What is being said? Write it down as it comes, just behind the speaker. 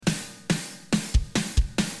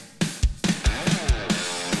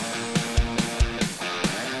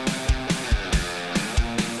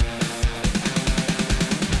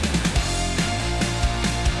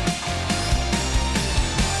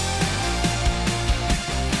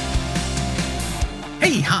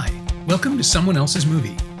Hey, hi. Welcome to Someone Else's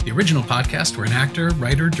Movie, the original podcast where an actor,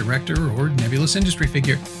 writer, director, or nebulous industry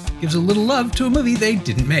figure gives a little love to a movie they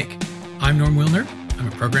didn't make. I'm Norm Wilner. I'm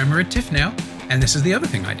a programmer at TIFF now, and this is the other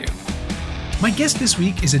thing I do. My guest this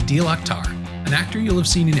week is Adil Akhtar, an actor you'll have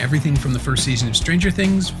seen in everything from the first season of Stranger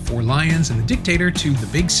Things, Four Lions, and The Dictator to The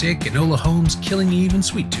Big Sick, Enola Holmes, Killing Eve, and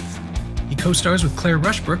Sweet Tooth. He co-stars with Claire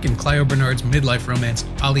Rushbrook in Clio Bernard's midlife romance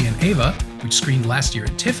Ali and Ava, which screened last year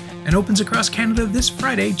at TIFF and opens across Canada this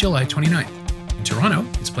Friday, July 29th. In Toronto,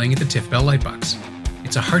 it's playing at the TIFF Bell Lightbox.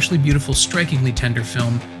 It's a harshly beautiful, strikingly tender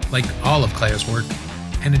film, like all of Clio's work,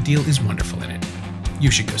 and Adil is wonderful in it. You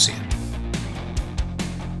should go see it.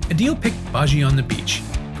 Adil picked Baji on the Beach,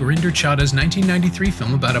 Gurinder Chadha's 1993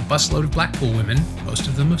 film about a busload of Blackpool women, most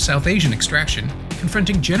of them of South Asian extraction,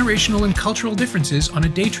 confronting generational and cultural differences on a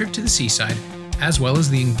day trip to the seaside, as well as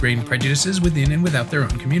the ingrained prejudices within and without their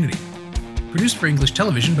own community. Produced for English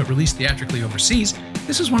television but released theatrically overseas,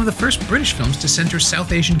 this is one of the first British films to center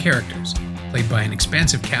South Asian characters, played by an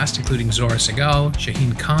expansive cast including Zora Segal,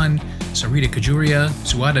 Shaheen Khan, Sarita Kajuria,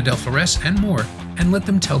 Suada Del Fares, and more, and let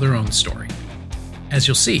them tell their own story. As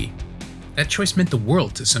you'll see, that choice meant the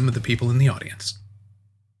world to some of the people in the audience.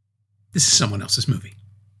 This is Someone Else's Movie.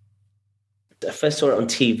 I first saw it on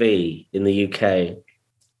TV in the UK,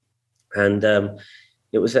 and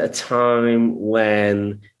it was at a time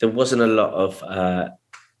when there wasn't a lot of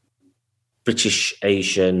British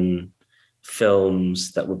Asian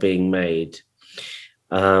films that were being made.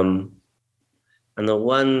 And the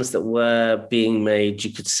ones that were being made,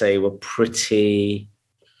 you could say, were pretty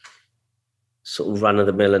sort of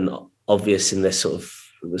run-of-the-mill and obvious in the sort of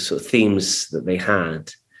themes that they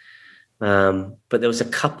had. But there was a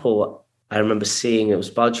couple I remember seeing. It was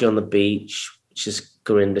Baji on the Beach, which is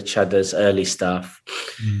Gurinder Chadha's early stuff.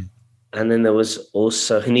 Mm. And then there was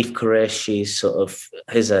also Hanif Qureshi's sort of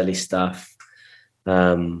his early stuff.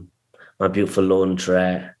 My Beautiful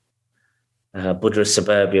Laundrette, Buddha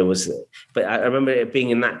Suburbia was, but I remember it being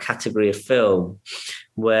in that category of film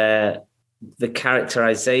where the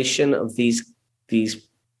characterization of these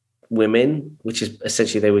women, which is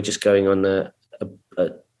essentially they were just going on a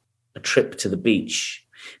trip to the beach,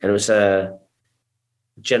 and it was a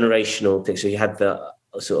generational thing. So you had the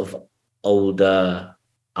sort of older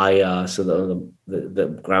ayah, so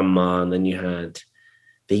the grandma, and then you had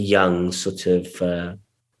the young sort of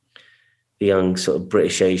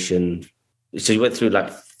British Asian. So you went through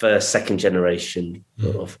like first, second generation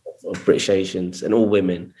of British Asians, and all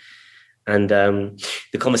women. And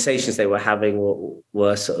the conversations they were having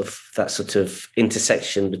were sort of that sort of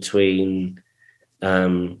intersection between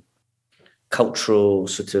cultural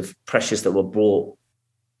sort of pressures that were brought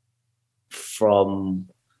from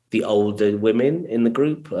the older women in the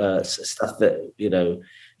group, stuff that, you know,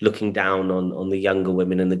 looking down on the younger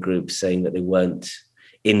women in the group, saying that they weren't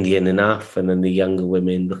Indian enough, and then the younger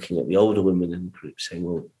women looking at the older women in the group saying,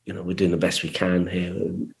 well, you know, we're doing the best we can here.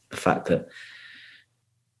 And the fact that,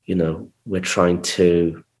 you know, we're trying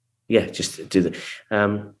to, just do the.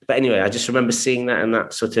 But anyway, I just remember seeing that and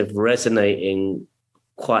that sort of resonating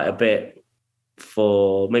quite a bit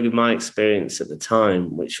for maybe my experience at the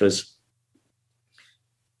time, which was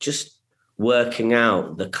just working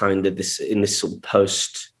out the kind of this in this sort of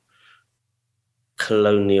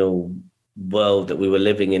post-colonial world that we were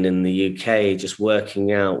living in the UK, just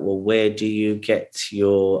working out, well, where do you get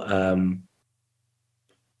your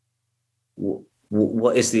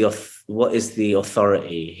what is the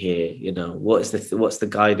authority here? You know, what's the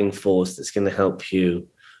guiding force that's going to help you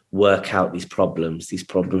work out these problems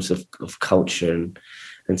of culture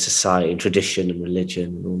and society and tradition and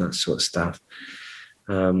religion and all that sort of stuff.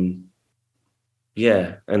 And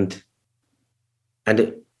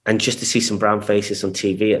just to see some brown faces on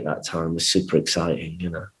TV at that time was super exciting, you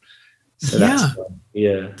know. So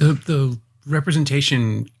the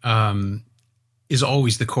representation is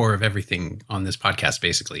always the core of everything on this podcast.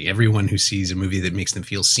 Basically, everyone who sees a movie that makes them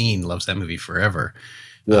feel seen loves that movie forever.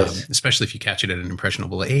 Yes. Especially if you catch it at an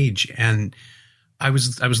impressionable age. And I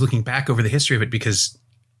was looking back over the history of it because,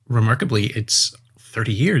 remarkably, it's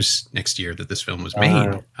 30 years next year that this film was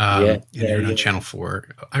made. It aired on Channel 4.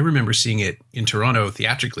 I remember seeing it in Toronto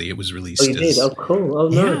theatrically. It was released. Oh, you did? Oh, cool. Oh,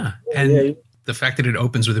 no. Yeah. And the fact that it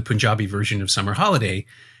opens with a Punjabi version of Summer Holiday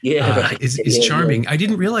is charming. I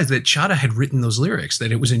didn't realize that Chadha had written those lyrics,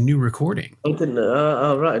 that it was a new recording. I didn't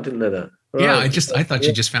know. Right. I didn't know that. Right. Yeah, I thought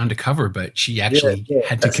she just found a cover, but she actually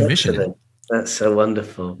had to commission it. That's so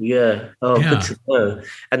wonderful. Yeah. Oh, good to know.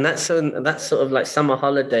 And that's sort of like Summer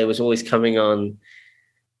Holiday was always coming on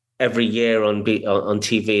every year on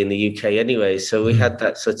TV in the UK anyway. So we had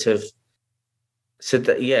that sort of So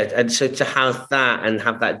that, yeah, and so to have that and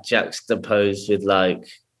have that juxtaposed with like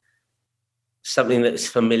something that's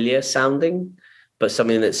familiar sounding, but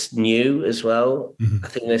something that's new as well. Mm-hmm. I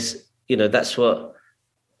think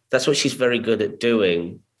that's what she's very good at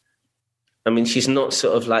doing. I mean, she's not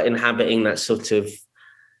sort of like inhabiting that sort of.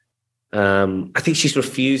 I think she's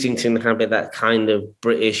refusing to inhabit that kind of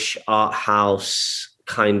British art house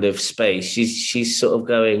kind of space. She's sort of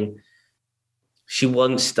going. She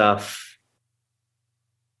wants stuff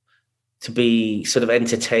to be sort of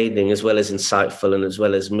entertaining as well as insightful and as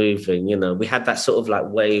well as moving. You know, we had that sort of like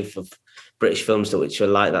wave of British films which were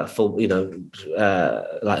like that full,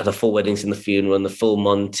 like the Four Weddings and the Funeral and the Full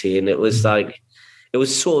Monty, and it was like it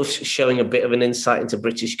was sort of showing a bit of an insight into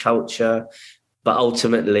British culture, but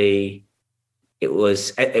ultimately it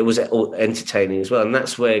was entertaining as well. And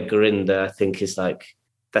that's where Gurinder, I think, is like,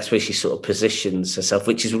 that's where she sort of positions herself,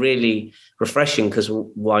 which is really refreshing, because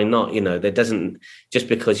why not? You know, there doesn't, just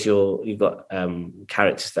because you've got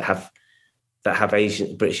characters that have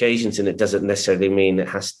British Asians in it, doesn't necessarily mean it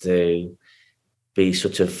has to be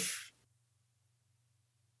sort of,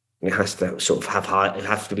 it has to sort of it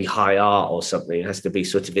has to be high art or something. It has to be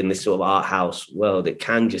sort of in this sort of art house world. It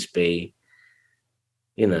can just be,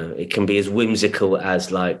 you know, it can be as whimsical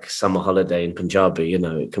as like Summer Holiday in Punjabi. You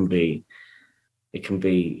know, it can be,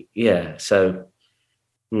 yeah. So,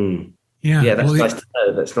 yeah, that's nice to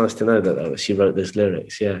know. That's nice to know that she wrote those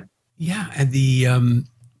lyrics. Yeah, yeah, and the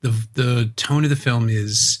tone of the film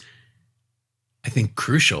is, I think,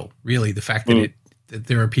 crucial. Really, the fact that that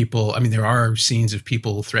there are people. I mean, there are scenes of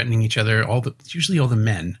people threatening each other. Usually all the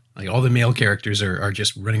men, like all the male characters, are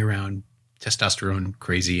just running around testosterone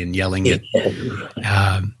crazy and yelling at.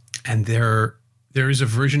 And there is a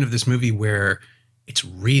version of this movie where it's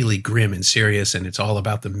really grim and serious, and it's all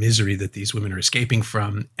about the misery that these women are escaping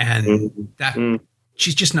from. And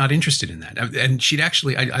she's just not interested in that. And she'd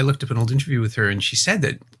actually, I looked up an old interview with her, and she said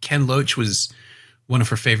that Ken Loach was one of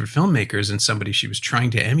her favorite filmmakers and somebody she was trying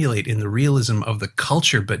to emulate in the realism of the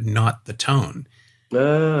culture, but not the tone.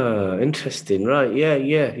 Ah, interesting. Right.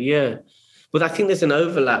 Yeah. But I think there's an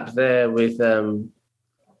overlap there with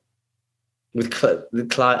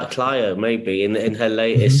Clio, maybe in her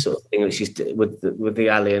latest sort of thing that she's with the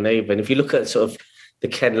Ali and Ava. And if you look at sort of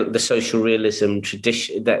the social realism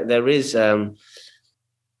tradition, that there is,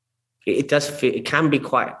 it can be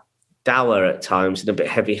quite dour at times and a bit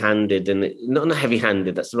heavy-handed, and not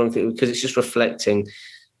heavy-handed. That's the wrong thing, because it's just reflecting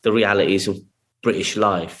the realities of British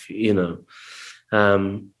life, you know. But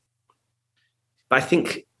I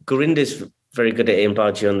think Gurinder's very good at it in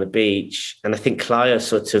Bargee on the Beach. And I think Clio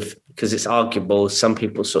sort of, because it's arguable, some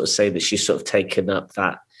people sort of say that she's sort of taken up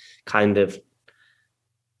that kind of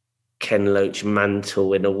Ken Loach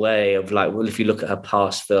mantle in a way of like, well, if you look at her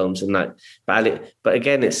past films and that, but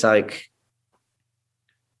again, it's like,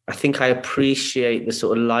 I think I appreciate the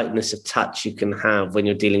sort of lightness of touch you can have when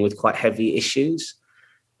you're dealing with quite heavy issues.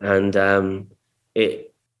 And and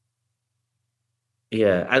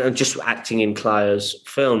just acting in Clio's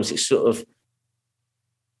films, it's sort of,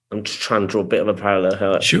 I'm just trying to draw a bit of a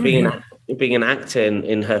parallel. Sure, being an actor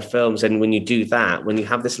in her films, and when you do that, when you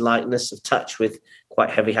have this lightness of touch with quite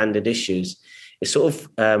heavy-handed issues, it sort of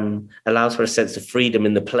allows for a sense of freedom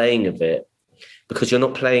in the playing of it, because you're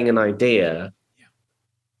not playing an idea.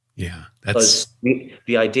 Yeah, because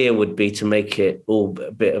the idea would be to make it all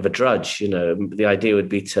a bit of a drudge. You know, the idea would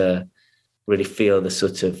be to really feel the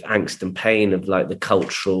sort of angst and pain of like the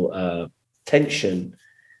cultural tension.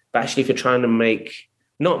 But actually, if you're trying to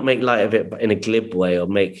not make light of it but in a glib way, or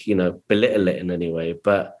belittle it in any way,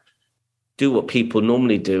 but do what people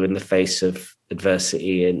normally do in the face of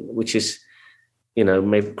adversity, and which is, you know,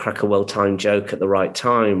 maybe crack a well-timed joke at the right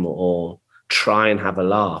time, or try and have a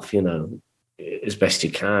laugh, you know, as best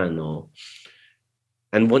you can.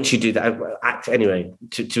 And once you do that, act anyway.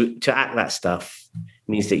 To act that stuff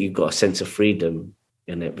means that you've got a sense of freedom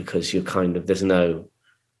in it, because you're kind of, there's no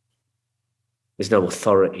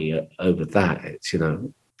authority over that. It's, you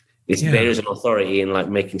know, there is an authority in like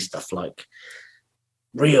making stuff like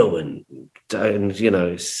real and you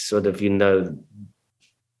know, sort of, you know,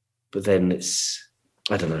 but then it's,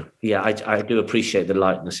 I don't know. Yeah, I do appreciate the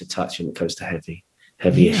lightness of touch when it comes to heavy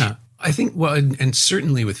yeah. I think, well, and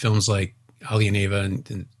certainly with films like Ali and Ava,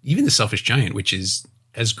 and even The Selfish Giant, which is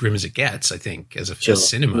as grim as it gets, I think, as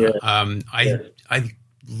cinema. Yeah. I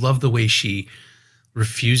love the way she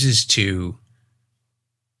refuses to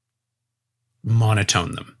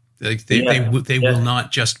monotone them. Like they will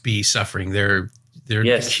not just be suffering. They're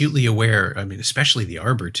acutely aware. I mean, especially The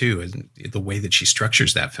Arbor too, and the way that she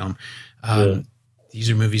structures that film. These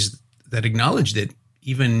are movies that acknowledge that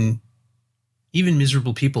even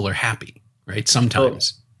miserable people are happy, right?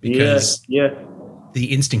 Sometimes, because yeah. The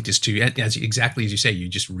instinct is to, exactly as you say, you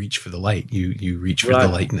just reach for the light. You reach for the Right.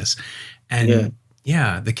 lightness, and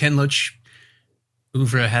the Ken Loach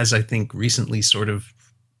oeuvre has, I think, recently sort of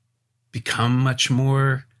become much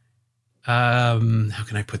more. How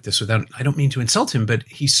can I put this without? I don't mean to insult him, but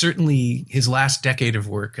he certainly, his last decade of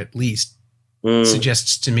work, at least,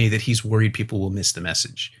 suggests to me that he's worried people will miss the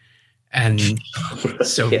message, and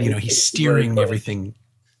so he's steering everything.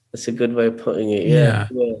 That's a good way of putting it. Yeah,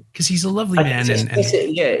 because he's a lovely man,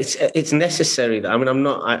 it's necessary. I mean,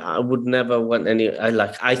 I would never want any.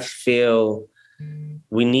 I feel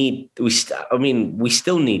we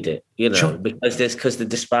still need it. Sure. because the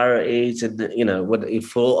disparities and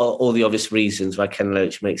for all the obvious reasons why Ken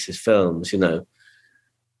Loach makes his films.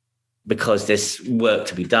 Because there's work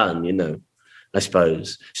to be done. I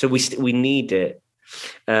suppose so. We need it.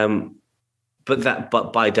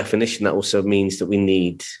 But by definition, that also means that we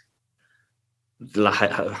need,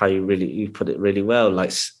 like how you put it really well,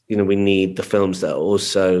 like, we need the films that are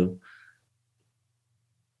also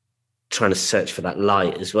trying to search for that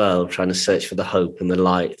light as well, trying to search for the hope and the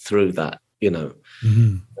light through that,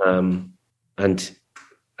 Mm-hmm. And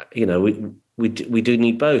we do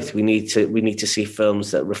need both. We need to see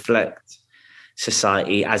films that reflect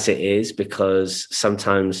society as it is, because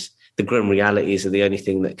sometimes the grim realities are the only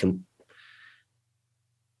thing that can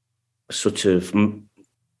sort of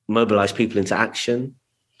mobilize people into action.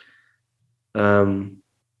 And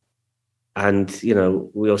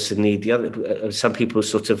we also need the other. Some people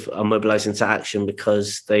sort of are mobilized into action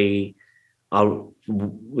because they are,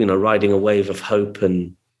 riding a wave of hope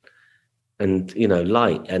and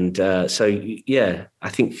light. And I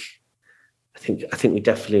think we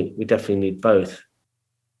definitely need both.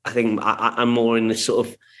 I think I'm more in this sort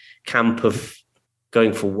of camp of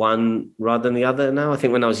going for one rather than the other now. I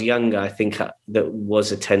think when I was younger, I think there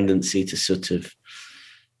was a tendency to sort of,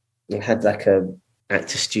 I had like a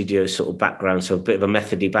actor studio sort of background, so a bit of a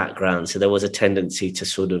methody background. So there was a tendency to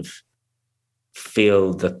sort of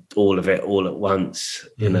feel all of it all at once,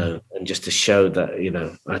 and just to show that,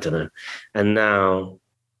 I don't know. And now,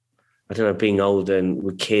 I don't know, being older and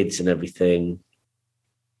with kids and everything,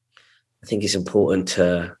 I think it's important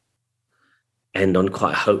to end on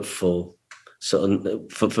quite hopeful. So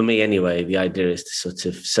for me anyway, the idea is to sort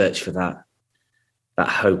of search for that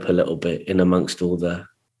hope a little bit in amongst all the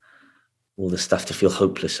stuff to feel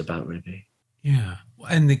hopeless about, maybe. Yeah.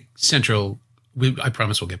 And the central, I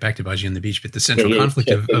promise we'll get back to Baji on the Beach, but the central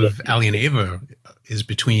conflict of Ali and Ava is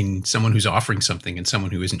between someone who's offering something and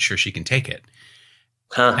someone who isn't sure she can take it.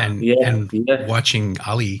 Watching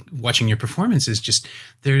Ali, watching your performance is just,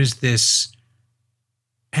 there's this,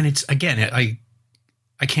 and it's, again,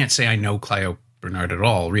 I can't say I know Clio Bernard at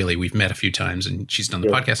all. Really, we've met a few times, and she's done the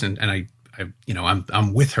podcast, and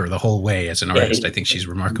I'm with her the whole way as an artist. I think she's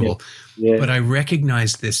remarkable. But I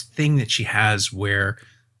recognize this thing that she has, where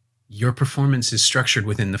your performance is structured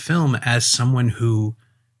within the film as someone who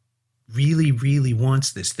really, really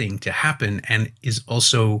wants this thing to happen, and is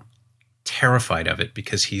also terrified of it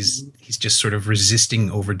because he's just sort of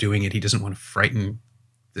resisting overdoing it. He doesn't want to frighten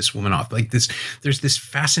this woman off. Like this, there's this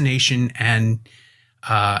fascination and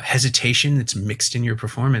hesitation that's mixed in your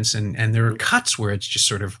performance, and there are cuts where it's just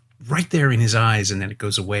sort of right there in his eyes, and then it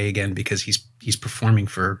goes away again because he's performing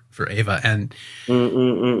for Ava, and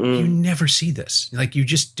you never see this. Like, you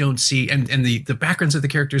just don't see, and the backgrounds of the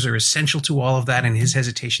characters are essential to all of that, and his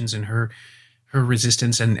hesitations and her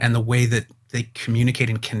resistance, and the way that they communicate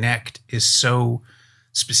and connect is so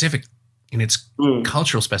specific in its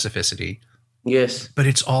cultural specificity. Yes, but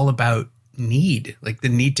it's all about need, like the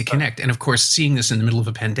need to connect. And of course, seeing this in the middle of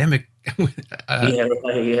a pandemic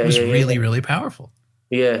was really, really powerful.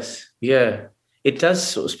 Yes. Yeah. It does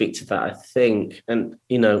sort of speak to that, I think. And,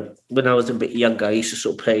 when I was a bit younger, I used to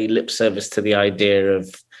sort of pay lip service to the idea of,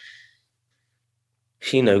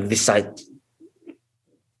 this, like,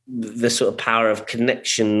 the sort of power of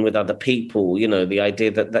connection with other people, the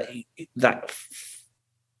idea that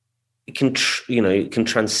it can, it can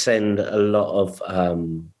transcend a lot of,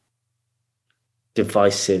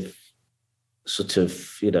 divisive sort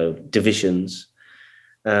of divisions,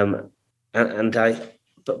 but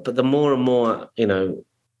the more and more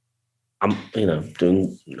I'm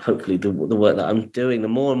doing, hopefully, the work that I'm doing, the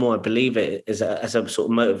more and more I believe it as a sort of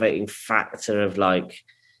motivating factor of, like,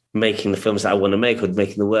 making the films that I want to make, or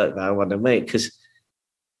making the work that I want to make, because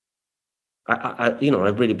I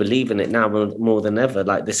really believe in it now more than ever.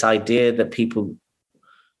 Like, this idea that people,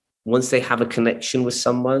 once they have a connection with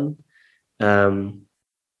someone,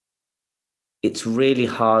 it's really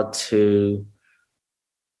hard to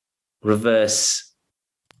reverse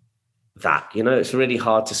that. It's really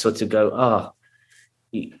hard to sort of go,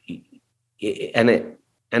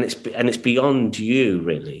 it's beyond you,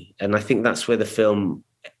 really. And I think that's where the film,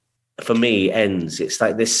 for me, ends. It's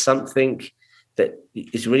like there's something that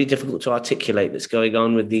is really difficult to articulate that's going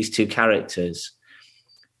on with these two characters,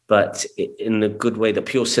 but in the good way that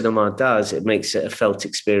pure cinema does, it makes it a felt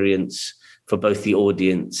experience for both the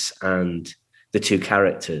audience and the two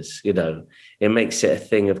characters. It makes it a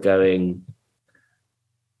thing of going,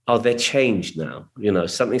 oh, they're changed now.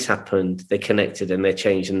 Something's happened, they're connected and they're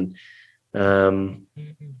changed. And I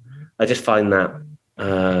just find that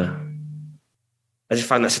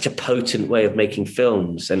such a potent way of making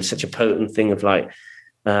films, and such a potent thing of like,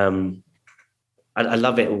 I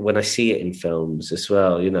love it when I see it in films as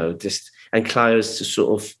well, and Clio's to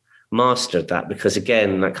sort of mastered that, because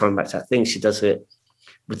again, like coming back to that thing, she does it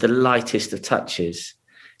with the lightest of touches.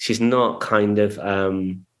 She's not kind of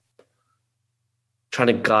trying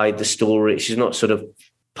to guide the story. She's not sort of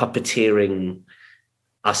puppeteering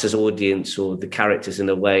us as audience or the characters in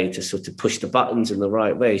a way to sort of push the buttons in the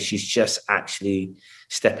right way. She's just actually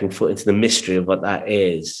stepping foot into the mystery of what that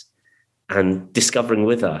is and discovering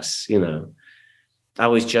with us, I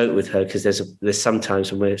always joke with her because there's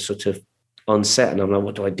sometimes when we're sort of on set and I'm like,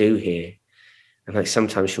 what do I do here? And like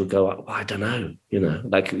sometimes she'll go, oh, I don't know,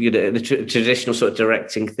 the traditional sort of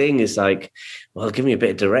directing thing is like, well, give me a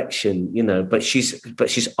bit of direction, but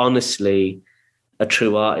she's honestly a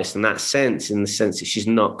true artist in that sense, in the sense that she's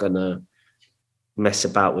not going to mess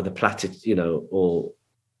about with a platter, or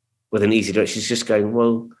with an easy direction. She's just going,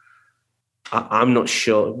 well, I'm not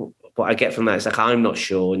sure. What I get from that is like, I'm not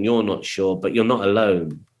sure and you're not sure, but you're not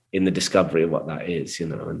alone in the discovery of what that is,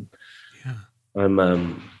 and yeah.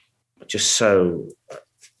 I'm just so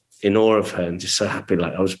in awe of her and just so happy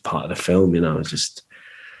like I was part of the film, I was just,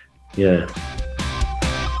 yeah.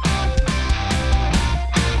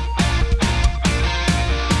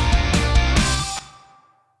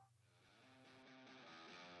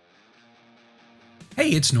 Hey,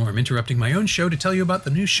 it's Norm, interrupting my own show to tell you about the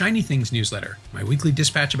new Shiny Things newsletter, my weekly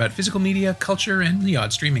dispatch about physical media, culture, and the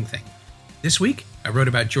odd streaming thing. This week, I wrote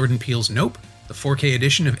about Jordan Peele's Nope, the 4K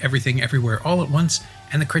edition of Everything Everywhere All at Once,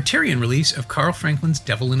 and the Criterion release of Carl Franklin's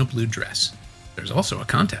Devil in a Blue Dress. There's also a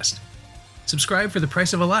contest. Subscribe for the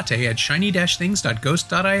price of a latte at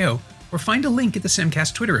shiny-things.ghost.io or find a link at the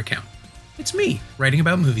Semcast Twitter account. It's me, writing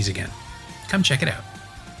about movies again. Come check it out.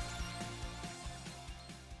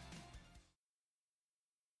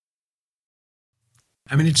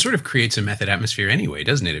 I mean, it sort of creates a method atmosphere anyway,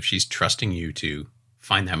 doesn't it? If she's trusting you to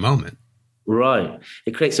find that moment. Right.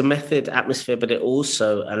 It creates a method atmosphere, but it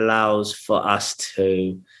also allows for us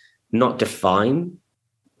to not define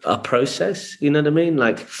a process. You know what I mean?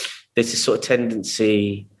 Like there's this sort of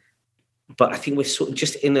tendency, but I think we're sort of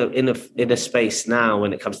just in a space now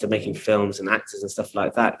when it comes to making films and actors and stuff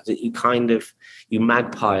like that you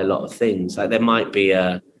magpie a lot of things. Like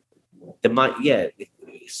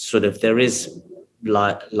there is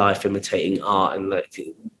life imitating art, and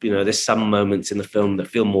there's some moments in the film that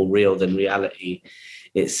feel more real than reality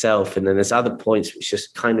itself, and then there's other points which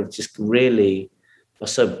just kind of just really are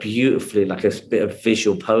so beautifully like a bit of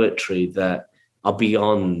visual poetry that are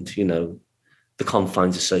beyond the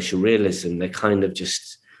confines of social realism. They kind of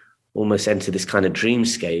just almost enter this kind of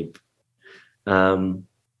dreamscape, but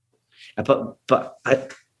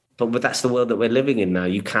that's the world that we're living in now.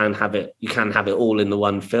 You can have it all in the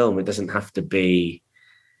one film. It doesn't have to be,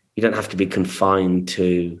 you don't have to be confined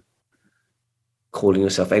to calling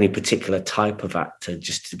yourself any particular type of actor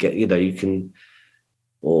just to get, you can,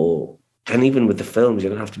 and even with the films, you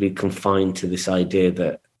don't have to be confined to this idea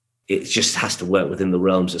that it just has to work within the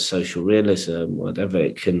realms of social realism, whatever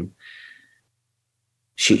it can.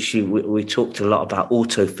 We talked a lot about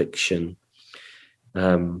autofiction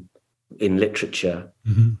in literature.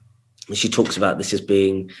 Mm-hmm. She talks about this as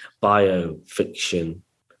being biofiction,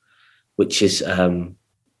 which is, and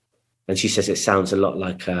she says it sounds a lot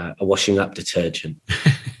like a washing up detergent.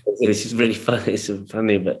 It's really funny. It's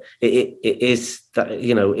funny, but it is that,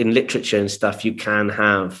 in literature and stuff, you can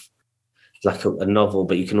have like a novel,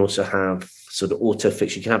 but you can also have sort of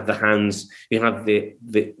autofiction. You can have the hands, you can have the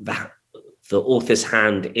author's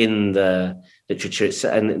hand in the literature.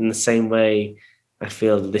 And in the same way, I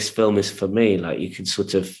feel this film is for me. Like you can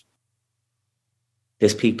sort of,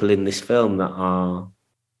 there's people in this film that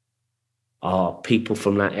are people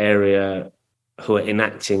from that area who are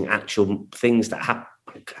enacting actual things that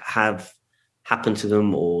have happened to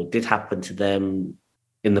them or did happen to them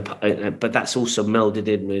but that's also melded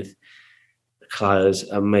in with Clio's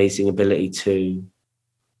amazing ability to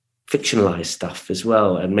fictionalize stuff as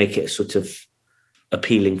well and make it sort of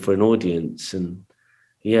appealing for an audience. And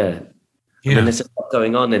yeah, I mean, there's a lot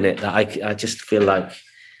going on in it that I just feel like,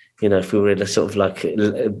 you know, if we were in a sort of like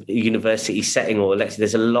a university setting or lecture,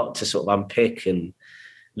 there's a lot to sort of unpick and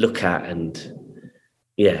look at, and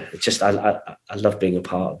just I love being a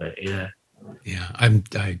part of it. Yeah.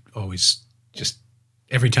 I always just,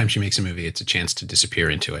 every time she makes a movie, it's a chance to disappear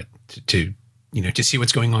into it, to to see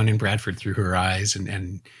what's going on in Bradford through her eyes,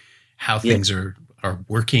 and how things are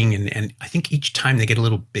working. And I think each time they get a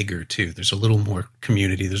little bigger too. There's a little more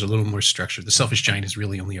community. There's a little more structure. The Selfish Giant is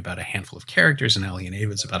really only about a handful of characters, and Ellie and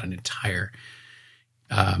Ava is about an entire,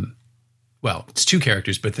 well, it's two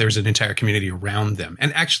characters, but there's an entire community around them.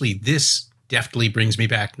 And actually this deftly brings me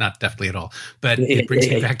back, not deftly at all, but it brings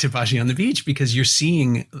me back to Baji on the Beach, because you're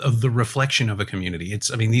seeing the reflection of a community.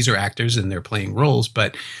 I mean, these are actors and they're playing roles,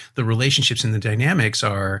 but the relationships and the dynamics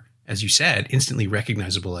are, as you said, instantly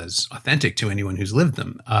recognizable as authentic to anyone who's lived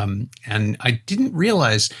them. And I didn't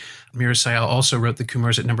realize Meera Syal also wrote The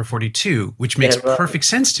Kumars at Number 42, which makes perfect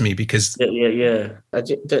sense to me because... Yeah. I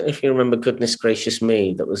don't know if you remember Goodness Gracious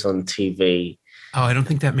Me, that was on TV. Oh, I don't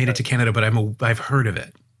think that made it to Canada, but I've heard of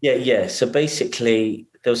it. Yeah. So basically,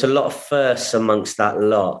 there was a lot of firsts amongst that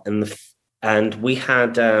lot. And we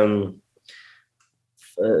had...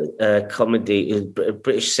 comedy,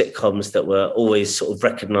 British sitcoms that were always sort of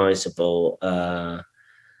recognisable,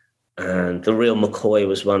 and The Real McCoy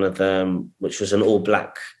was one of them, which was an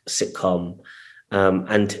all-black sitcom,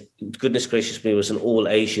 and Goodness Gracious Me was an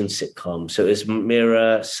all-Asian sitcom. So it was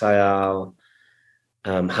Meera Syal,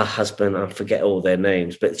 her husband, I forget all their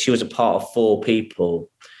names, but she was a part of four people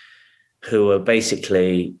who were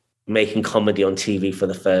basically making comedy on TV for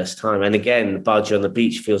the first time. And again, Baji on the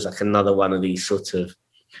Beach feels like another one of these sort of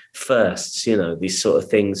firsts, these sort of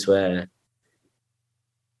things where,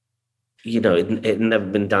 it never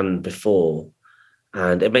been done before.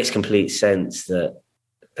 And it makes complete sense that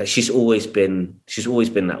she's always been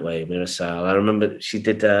that way, Meera Syal. I remember she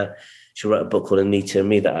wrote a book called Anita and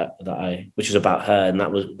Me which was about her, and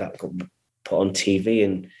that got put on TV,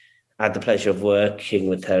 and I had the pleasure of working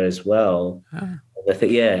with her as well. I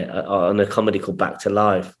think, on a comedy called Back to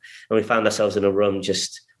Life. And we found ourselves in a room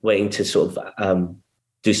just waiting to sort of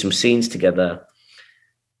do some scenes together.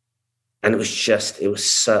 And it was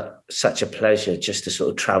such a pleasure just to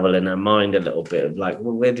sort of travel in her mind a little bit of like,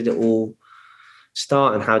 well, where did it all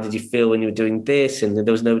start? And how did you feel when you were doing this? And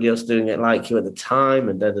there was nobody else doing it like you at the time.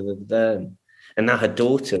 And And now her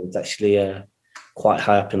daughter is actually quite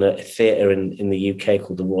high up in a theatre in the UK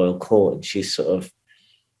called the Royal Court. And she's sort of,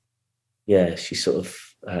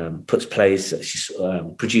 puts plays, she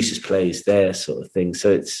produces plays there, sort of thing.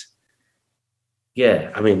 So it's,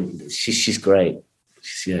 I mean, she's great.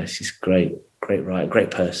 She's great writer, great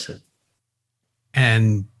person,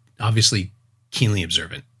 and obviously keenly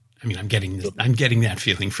observant. I mean, I'm getting that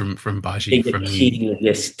feeling from Baji.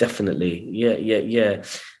 Yes, definitely. Yeah,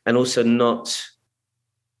 and also not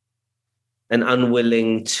and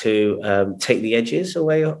unwilling to take the edges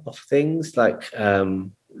away of things, like.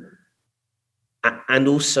 And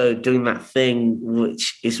also doing that thing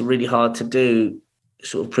which is really hard to do,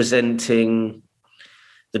 sort of presenting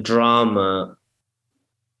the drama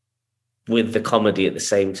with the comedy at the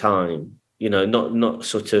same time. Not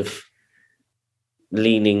sort of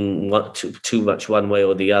leaning too much one way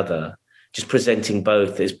or the other. Just presenting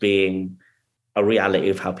both as being a reality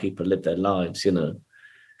of how people live their lives.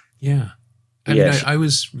 Yeah, I mean, I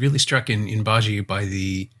was really struck in Baji by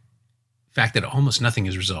the fact that almost nothing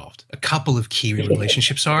is resolved. A couple of key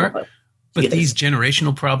relationships are, but these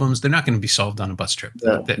generational problems, they're not going to be solved on a bus trip.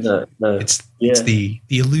 No. It's the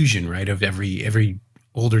illusion, right, of every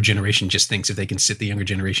older generation just thinks if they can sit the younger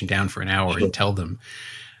generation down for an hour and tell them.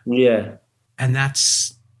 Yeah. And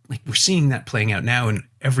that's like, we're seeing that playing out now in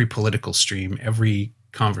every political stream, every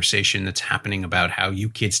conversation that's happening about how you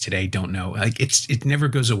kids today don't know. Like it never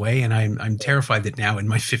goes away. And I'm terrified that now in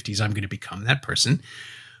my 50s, I'm going to become that person.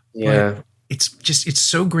 Yeah. But it's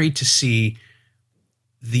so great to see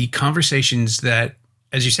the conversations that,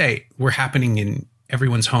 as you say, were happening in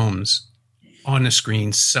everyone's homes on a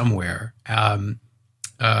screen somewhere.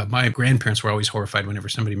 My grandparents were always horrified whenever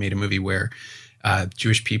somebody made a movie where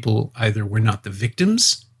Jewish people either were not the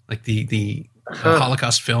victims, like the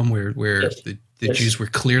Holocaust film where the Jews were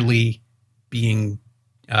clearly being,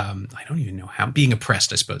 I don't even know how, being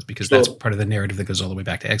oppressed, I suppose, because that's part of the narrative that goes all the way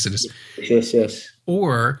back to Exodus. Yes.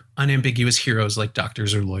 Or unambiguous heroes like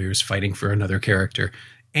doctors or lawyers fighting for another character.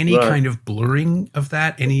 Any kind of blurring of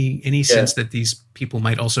that, any sense that these people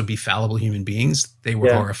might also be fallible human beings, they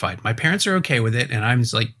were horrified. My parents are okay with it, and I'm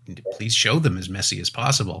just like, please show them as messy as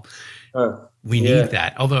possible. We need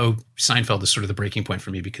that. Although Seinfeld is sort of the breaking point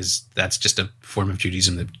for me, because that's just a form of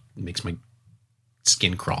Judaism that makes my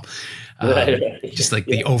skin crawl. Just like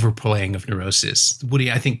the Yeah. overplaying of neurosis.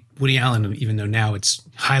 I think Woody Allen, even though now it's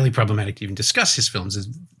highly problematic to even discuss his films,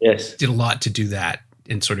 Yes. did a lot to do that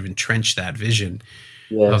and sort of entrench that vision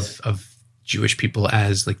Yes. of Jewish people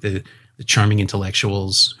as like the charming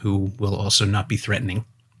intellectuals who will also not be threatening.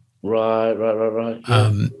 Right.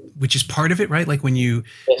 Yeah. Which is part of it, right? Like when you're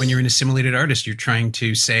an assimilated artist, you're trying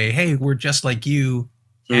to say, hey, we're just like you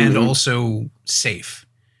and also safe.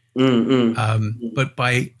 But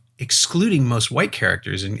by excluding most white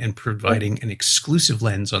characters and providing an exclusive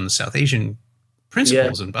lens on the South Asian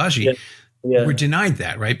principles and Baji, we're denied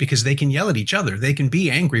that, right? Because they can yell at each other. They can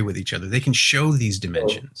be angry with each other. They can show these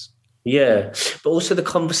dimensions. Yeah. But also the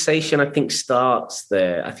conversation, I think, starts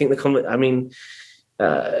there. I think we're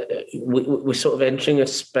sort of entering a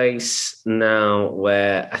space now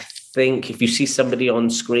where I think if you see somebody on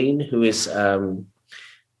screen who is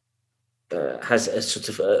has a sort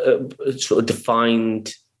of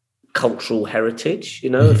defined cultural heritage,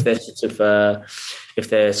 if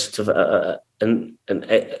they're sort of an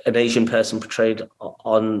Asian person portrayed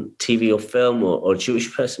on TV or film, or a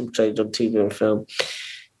Jewish person portrayed on TV or film,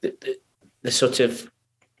 the sort of,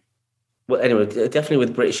 well, anyway, definitely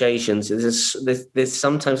with British Asians, there's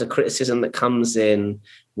sometimes a criticism that comes in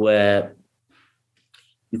where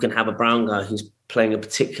you can have a brown guy who's playing a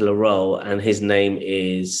particular role and his name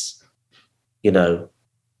is, or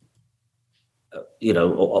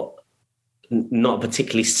not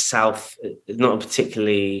particularly not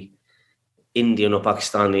particularly Indian or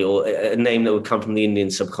Pakistani, or a name that would come from the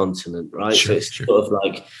Indian subcontinent, right? Sure, so it's sort of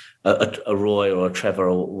like a Roy or a Trevor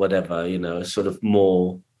or whatever, a sort of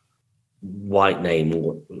more white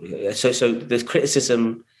name. So there's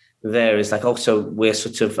criticism there. Is like, also we're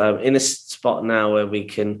sort of in a spot now where we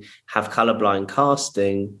can have colorblind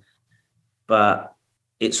casting, but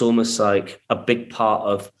it's almost like a big part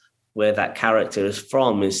of where that character is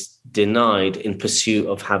from is denied in pursuit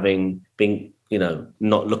of being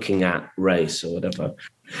not looking at race or whatever.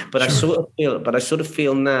 But sure. I sort of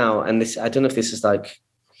feel now, and this, I don't know if this is like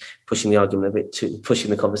pushing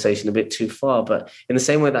the conversation a bit too far, but in the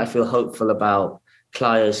same way that I feel hopeful about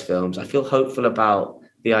Clio's films, I feel hopeful about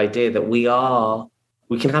the idea that we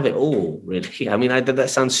can have it all, really. I mean, that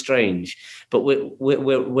sounds strange, but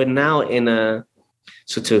we're now in a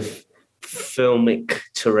sort of filmic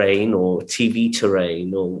terrain or TV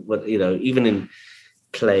terrain, or what, even in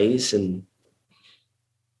plays and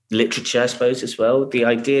literature, I suppose, as well. The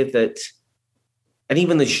idea that, and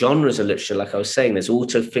even the genres of literature, like I was saying, there's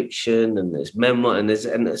autofiction and there's memoir,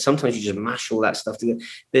 and sometimes you just mash all that stuff together.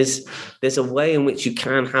 There's a way in which you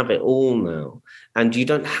can have it all now, and you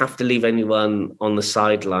don't have to leave anyone on the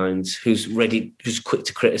sidelines who's quick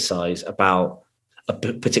to criticize about a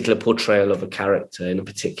particular portrayal of a character in a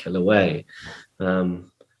particular way. You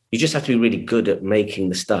just have to be really good at making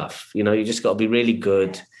the stuff. You just got to be really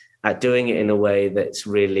good at doing it in a way that's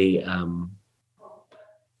really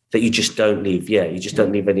that you just don't leave. Yeah, you just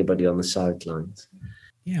don't leave anybody on the sidelines.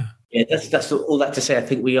 Yeah. That's all that to say. I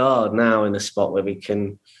think we are now in a spot where we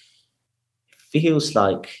can. Feels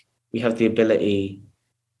like we have the ability.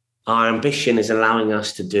 Our ambition is allowing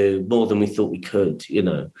us to do more than we thought we could.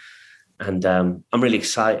 And I'm really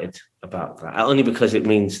excited about that. Only because it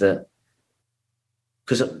means that.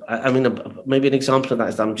 Because maybe an example of that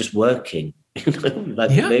is that I'm just working.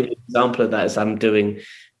 Maybe an example of that is I'm doing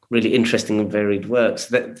really interesting and varied works.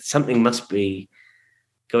 That something must be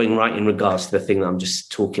going right in regards to the thing that I'm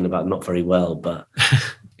just talking about not very well, but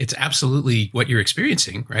it's absolutely what you're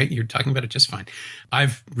experiencing, right? You're talking about it just fine.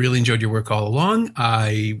 I've really enjoyed your work all along.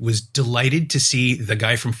 I was delighted to see the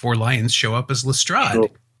guy from Four Lions show up as Lestrade. Sure.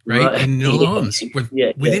 Right. In Enola Holmes.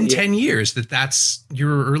 Within 10 years, that's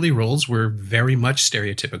your early roles were very much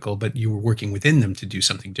stereotypical, but you were working within them to do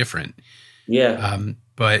something different. Yeah.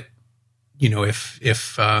 But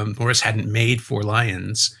if Morris hadn't made Four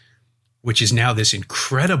Lions, which is now this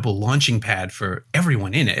incredible launching pad for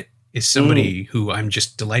everyone in it, is somebody who I'm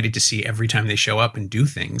just delighted to see every time they show up and do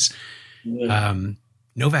things. Yeah.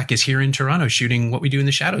 Novak is here in Toronto shooting What We Do in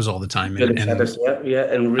the Shadows all the time.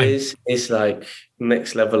 And Riz is like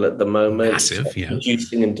next level at the moment. Massive,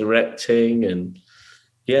 producing and directing, and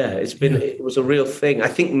it was a real thing. I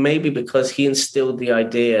think maybe because he instilled the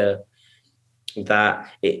idea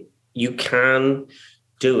that you can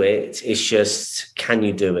do it. It's just, can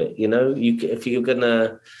you do it? If you're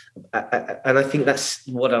gonna, and I think that's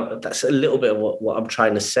that's a little bit of what I'm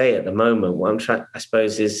trying to say at the moment. What I'm trying, I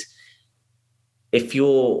suppose, is, if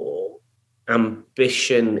your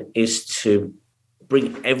ambition is to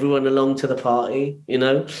bring everyone along to the party,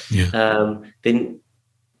 then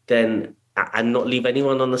and not leave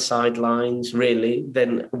anyone on the sidelines, really,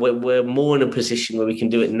 then we're more in a position where we can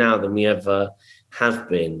do it now than we ever have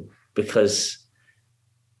been. Because,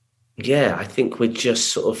 yeah, I think we're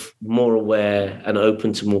just sort of more aware and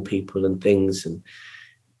open to more people and things. And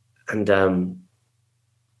I'm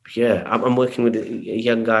working with a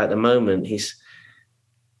young guy at the moment. He's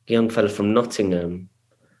a young fella from Nottingham,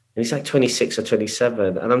 and he's like 26 or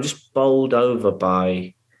 27. And I'm just bowled over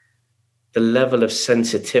by the level of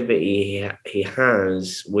sensitivity he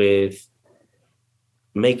has with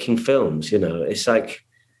making films. It's like,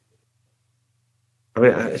 I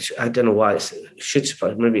mean, I don't know why it should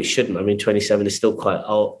surprise. Maybe it shouldn't. I mean, 27 is still quite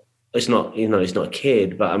old. It's not, he's not a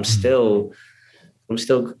kid, but I'm still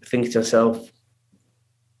thinking to myself,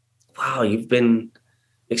 wow, you've been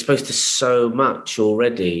exposed to so much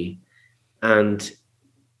already. And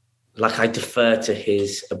like, I defer to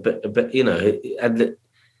his a bit,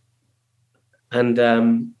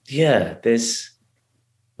 I'm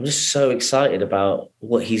just so excited about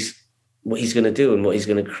what he's going to do and what he's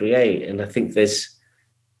going to create. And I think that's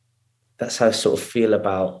how I sort of feel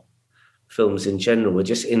about films in general. We're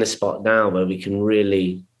just in a spot now where we can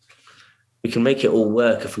make it all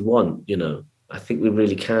work if we want, I think we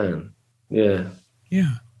really can. Yeah.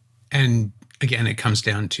 Yeah. And again, it comes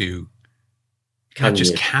down to not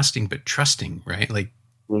just casting, but trusting, right? Like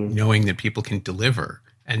knowing that people can deliver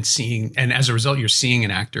and seeing, and as a result, you're seeing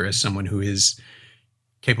an actor as someone who is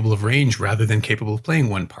capable of range rather than capable of playing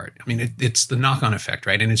one part. I mean, it's the knock-on effect,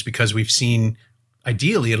 right? And it's because we've seen,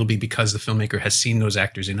 ideally, it'll be because the filmmaker has seen those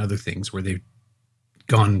actors in other things where they've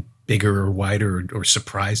gone bigger or wider or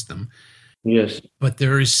surprised them. Yes. But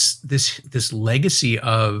there is this legacy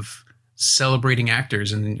of celebrating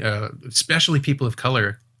actors, and especially people of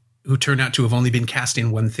color, who turn out to have only been cast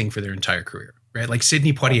in one thing for their entire career, right? Like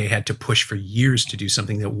Sidney Poitier had to push for years to do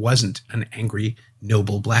something that wasn't an angry,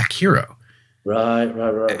 noble black hero. Right.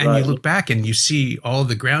 And you look back and you see all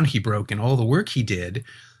the ground he broke and all the work he did,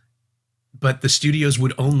 but the studios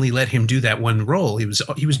would only let him do that one role. He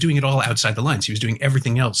was doing it all outside the lines. He was doing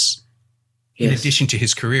everything else in addition to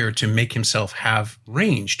his career to make himself have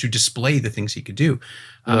range, to display the things he could do.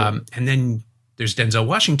 Yeah. And then there's Denzel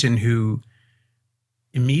Washington, who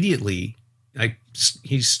immediately, like,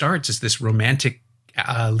 he starts as this romantic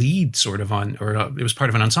lead sort of it was part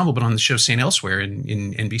of an ensemble, but on the show St. Elsewhere in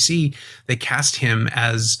NBC, they cast him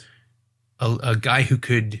as a guy who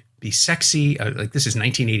could be sexy. Like, this is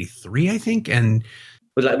 1983, I think. And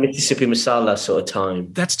with like Mississippi Masala sort of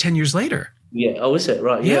time. That's 10 years later. Yeah. Oh, is it?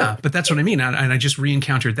 Right. Yeah. But that's what I mean. And I just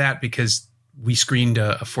re-encountered that because we screened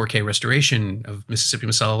a 4K restoration of Mississippi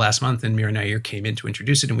Masala last month, and Mira Nair came in to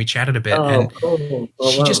introduce it, and we chatted a bit.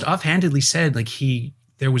 She just offhandedly said, like,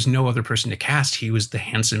 there was no other person to cast. He was the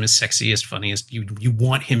handsomest, sexiest, funniest. You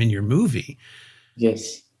want him in your movie.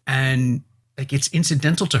 Yes. And like, it's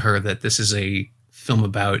incidental to her that this is a film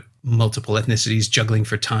about multiple ethnicities juggling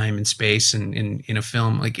for time and space, and in a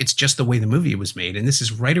film, like, it's just the way the movie was made. And this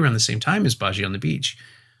is right around the same time as Baji on the Beach.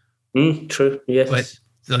 True. Yes. But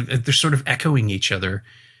they're sort of echoing each other.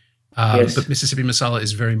 But Mississippi Masala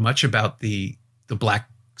is very much about the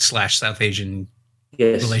Black/South Asian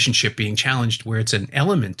relationship being challenged, where it's an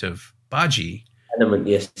element of Baji.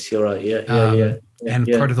 Yes, you're right. And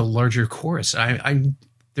part of the larger chorus. I'm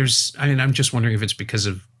just wondering if it's because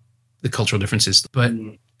of the cultural differences, but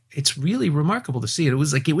it's really remarkable to see it. It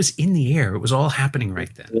was like it was in the air. It was all happening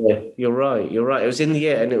right then. Yeah, you're right. It was in the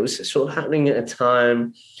air, and it was sort of happening at a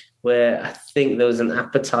time where I think there was an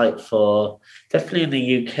appetite for, definitely in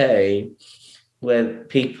the UK, where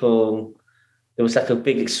there was like a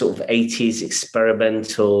big sort of 80s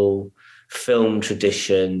experimental film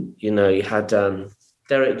tradition. You had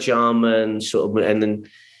Derek Jarman sort of, and then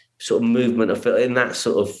sort of movement of in that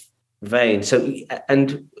sort of vein. So,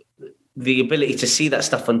 and the ability to see that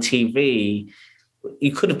stuff on TV,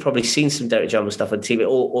 you could have probably seen some Derek Jarman stuff on TV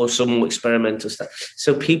or some more experimental stuff.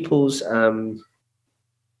 So people's, I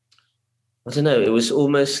don't know, it was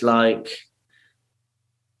almost like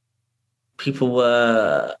people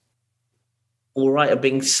were all right at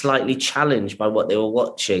being slightly challenged by what they were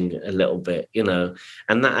watching a little bit, and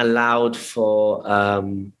that allowed for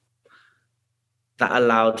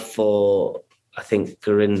I think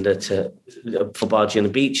Gurinder for Baji on the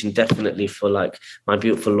Beach, and definitely for like My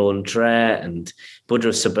Beautiful Laundrette, and Buddha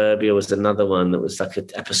of Suburbia was another one that was like an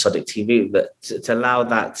episodic TV, that to allow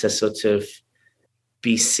that to sort of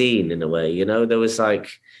be seen in a way, there was like,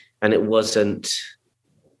 and it wasn't,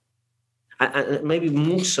 and maybe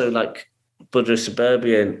more so like Buddha of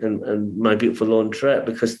Suburbia and My Beautiful Laundrette,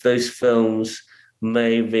 because those films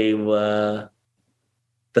maybe were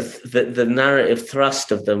the narrative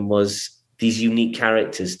thrust of them was these unique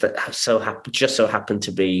characters that just so happen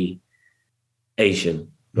to be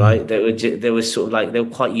Asian, right? They were sort of like, they were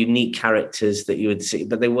quite unique characters that you would see,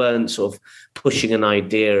 but they weren't sort of pushing an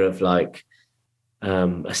idea of like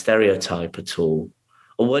a stereotype at all,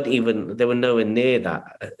 or weren't even, they were nowhere near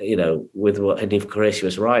that, you know, with what Hanif Qureshi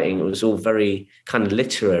was writing. It was all very kind of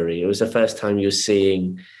literary. It was the first time you were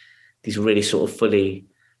seeing these really sort of fully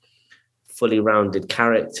rounded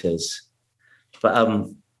characters.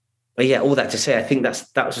 But yeah, all that to say, I think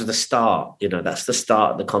that was the start, you know, that's the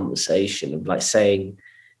start of the conversation of like saying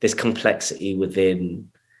there's complexity within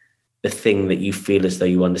the thing that you feel as though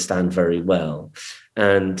you understand very well.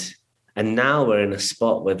 And now we're in a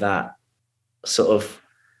spot where that sort of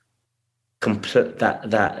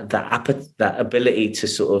that ability to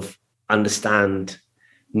sort of understand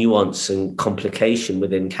nuance and complication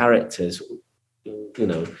within characters, you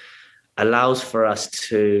know, allows for us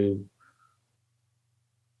to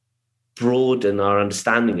broaden our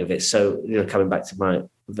understanding of it. So, you know, coming back to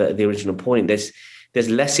the original point, there's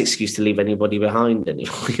less excuse to leave anybody behind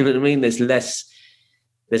anymore. You know what I mean? There's less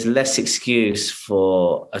excuse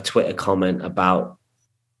for a Twitter comment about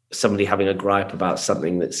somebody having a gripe about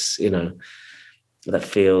something that's, you know, that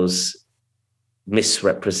feels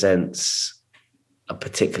misrepresents a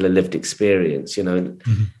particular lived experience. You know,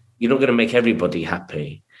 You're not going to make everybody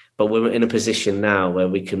happy, but we're in a position now where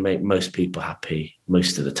we can make most people happy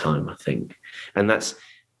most of the time, I think. And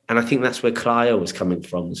I think that's where Clio was coming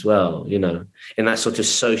from as well, you know, in that sort of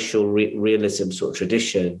social realism sort of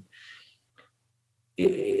tradition.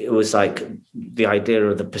 It was like the idea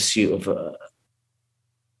of the pursuit of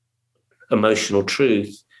emotional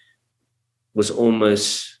truth was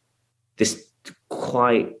almost this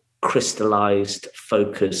quite crystallized,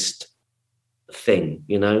 focused thing,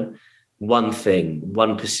 you know, one thing,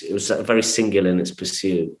 it was very singular in its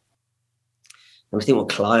pursuit. And I think what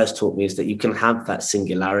Clio's taught me is that you can have that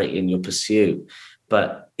singularity in your pursuit,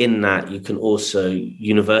 but in that you can also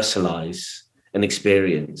universalize an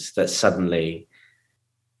experience that suddenly,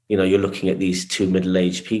 you know, you're looking at these two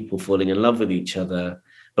middle-aged people falling in love with each other,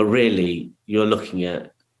 but really you're looking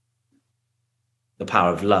at the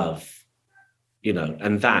power of love, you know,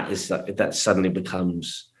 and that suddenly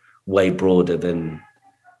becomes way broader than,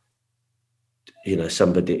 you know,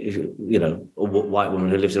 somebody, you know, a white woman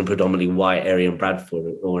who lives in a predominantly white area in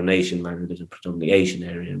Bradford, or an Asian man who lives in a predominantly Asian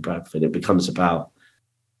area in Bradford. It becomes about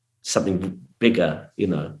something bigger, you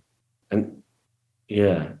know, and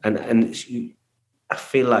yeah, and I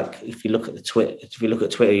feel like if you look at Twitter, you look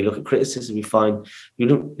at criticism, you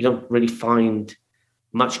don't really find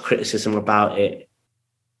much criticism about it,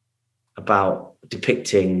 about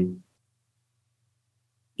depicting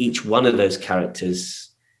each one of those characters'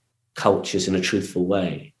 cultures in a truthful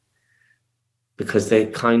way, because they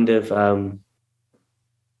kind of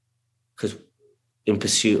because in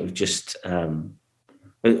pursuit of just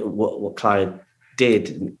what Clive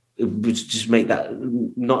did, it would just make that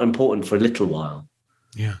not important for a little while.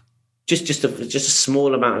 Yeah, just a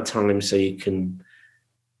small amount of time, so you can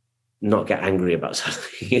not get angry about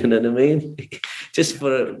something. You know what I mean? Just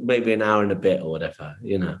for maybe an hour and a bit or whatever.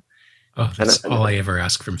 You know. Oh, that's all I ever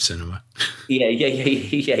ask from cinema.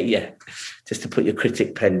 Yeah. Just to put your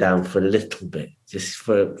critic pen down for a little bit, just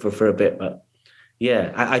for a bit. But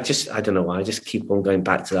yeah, I don't know why. I just keep on going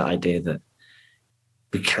back to that idea that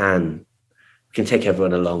we can take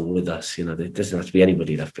everyone along with us. You know, there doesn't have to be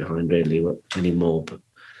anybody left behind really anymore. But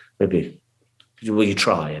maybe, well, you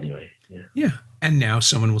try anyway. Yeah. And now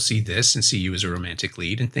someone will see this and see you as a romantic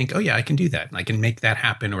lead and think, oh yeah, I can do that. I can make that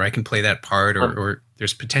happen, or I can play that part, or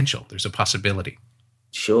there's potential. There's a possibility.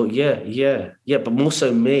 Sure. Yeah. But more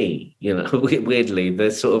so me, you know, weirdly, the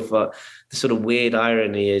sort of weird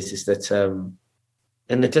irony is that,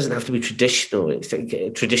 and it doesn't have to be traditional. It's like a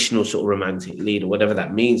traditional sort of romantic lead or whatever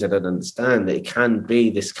that means. I don't understand. It can be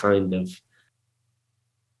this kind of,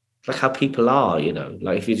 like how people are, you know,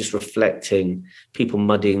 like if you're just reflecting people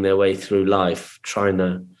muddying their way through life, trying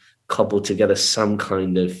to cobble together some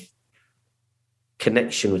kind of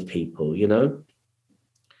connection with people, you know?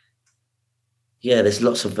 Yeah, there's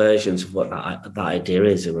lots of versions of what that idea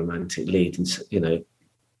is, a romantic lead. And, you know,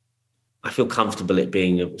 I feel comfortable it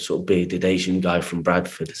being a sort of bearded Asian guy from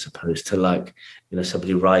Bradford as opposed to like, you know,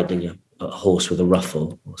 somebody riding a horse with a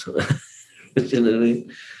ruffle or something. You know what I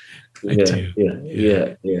mean? I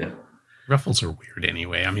do. Yeah. Ruffles are weird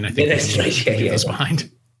anyway. I mean, I think that's strange. Leave those behind.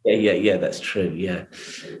 Yeah, that's true. Yeah,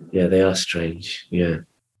 they are strange. Yeah.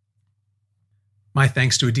 My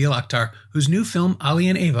thanks to Adil Akhtar, whose new film Ali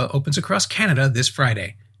and Ava opens across Canada this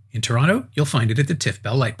Friday. In Toronto, you'll find it at the TIFF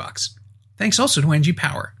Bell Lightbox. Thanks also to Angie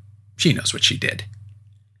Power. She knows what she did.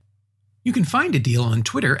 You can find Adil on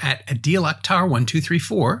Twitter at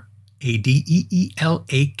AdilAkhtar1234,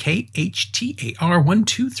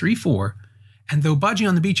 ADELAKHTAR1234. And though Baji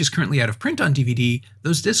on the Beach is currently out of print on DVD,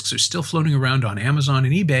 those discs are still floating around on Amazon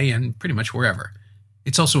and eBay and pretty much wherever.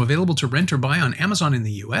 It's also available to rent or buy on Amazon in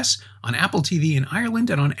the US, on Apple TV in Ireland,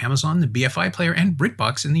 and on Amazon, the BFI Player, and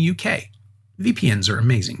BritBox in the UK. VPNs are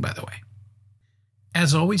amazing, by the way.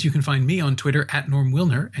 As always, you can find me on Twitter at Norm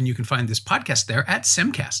Wilner, and you can find this podcast there at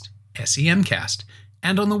Semcast, SEMcast,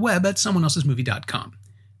 and on the web at someoneelsesmovie.com.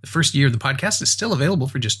 The first year of the podcast is still available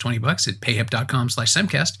for just $20 at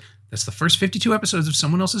payhip.com/Semcast. That's the first 52 episodes of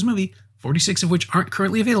Someone Else's Movie, 46 of which aren't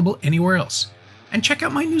currently available anywhere else. And check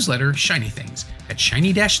out my newsletter, Shiny Things, at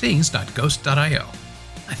shiny-things.ghost.io.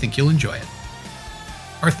 I think you'll enjoy it.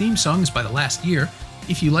 Our theme song is by The Last Year.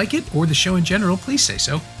 If you like it, or the show in general, please say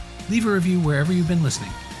so. Leave a review wherever you've been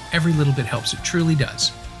listening. Every little bit helps, it truly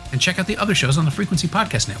does. And check out the other shows on the Frequency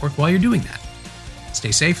Podcast Network while you're doing that.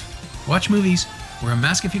 Stay safe, watch movies, wear a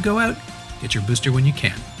mask if you go out, get your booster when you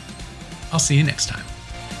can. I'll see you next time.